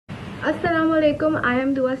Assalamu alaikum. I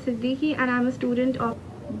am DUAA Siddiqui and I am a student of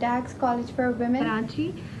DHACSS College for Women,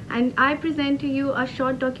 Karachi, and I present to you a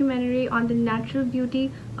short documentary on the natural beauty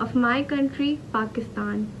of my country,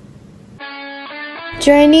 Pakistan.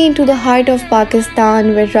 Journey into the heart of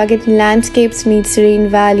Pakistan, where rugged landscapes meet serene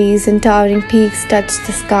valleys and towering peaks touch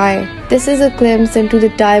the sky. This is a glimpse into the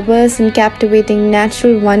diverse and captivating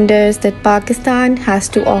natural wonders that Pakistan has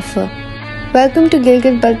to offer. Welcome to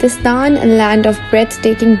Gilgit-Baltistan, a land of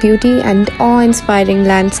breathtaking beauty and awe-inspiring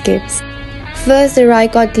landscapes. First, the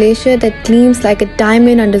Raikot Glacier that gleams like a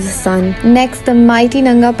diamond under the sun. Next, the mighty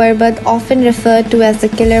Nanga Parbat, often referred to as the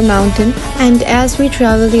Killer Mountain. And as we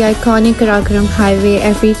travel the iconic Karachi Highway,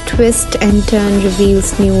 every twist and turn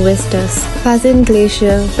reveals new vistas. Fazin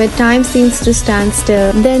Glacier, where time seems to stand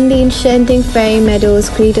still. Then the enchanting fairy meadows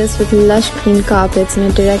greet us with lush green carpets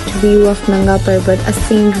and a direct view of Nanga Parbat, a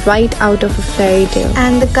scene right out of a fairy tale.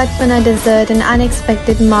 And the Katpana Desert, an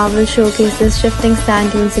unexpected marvel, showcases shifting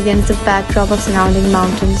sand dunes against the backdrop of surrounding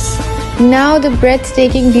mountains. Now the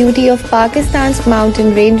breathtaking beauty of Pakistan's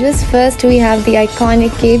mountain ranges. First we have the iconic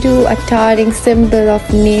K2, a towering symbol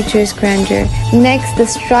of nature's grandeur. Next, the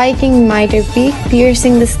striking Mitre Peak,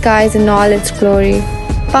 piercing the skies in all its glory.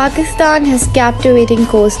 Pakistan has captivating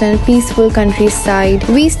coast and a peaceful countryside.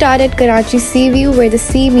 We start at Karachi Sea View, where the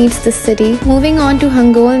sea meets the city, moving on to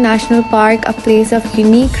Hangol National Park, a place of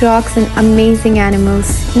unique rocks and amazing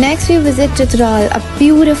animals. Next we visit Chitral, a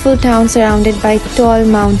beautiful town surrounded by tall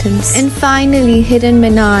mountains. And finally, Hidden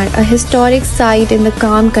Minar, a historic site in the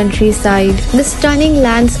calm countryside. The stunning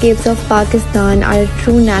landscapes of Pakistan are a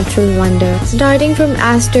true natural wonder. Starting from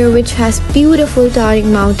Astor, which has beautiful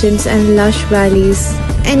towering mountains and lush valleys.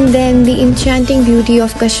 And then the enchanting beauty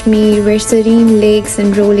of Kashmir, where serene lakes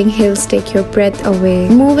and rolling hills take your breath away.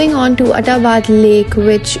 Moving on to Atabad Lake,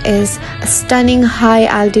 which is a stunning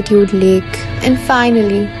high-altitude lake. And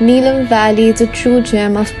finally, Neelam Valley is a true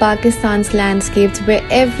gem of Pakistan's landscapes, where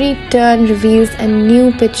every turn reveals a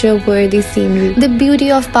new picture-worthy scenery. The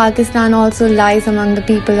beauty of Pakistan also lies among the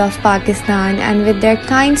people of Pakistan, and with their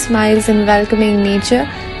kind smiles and welcoming nature,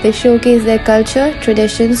 they showcase their culture,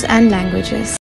 traditions, and languages.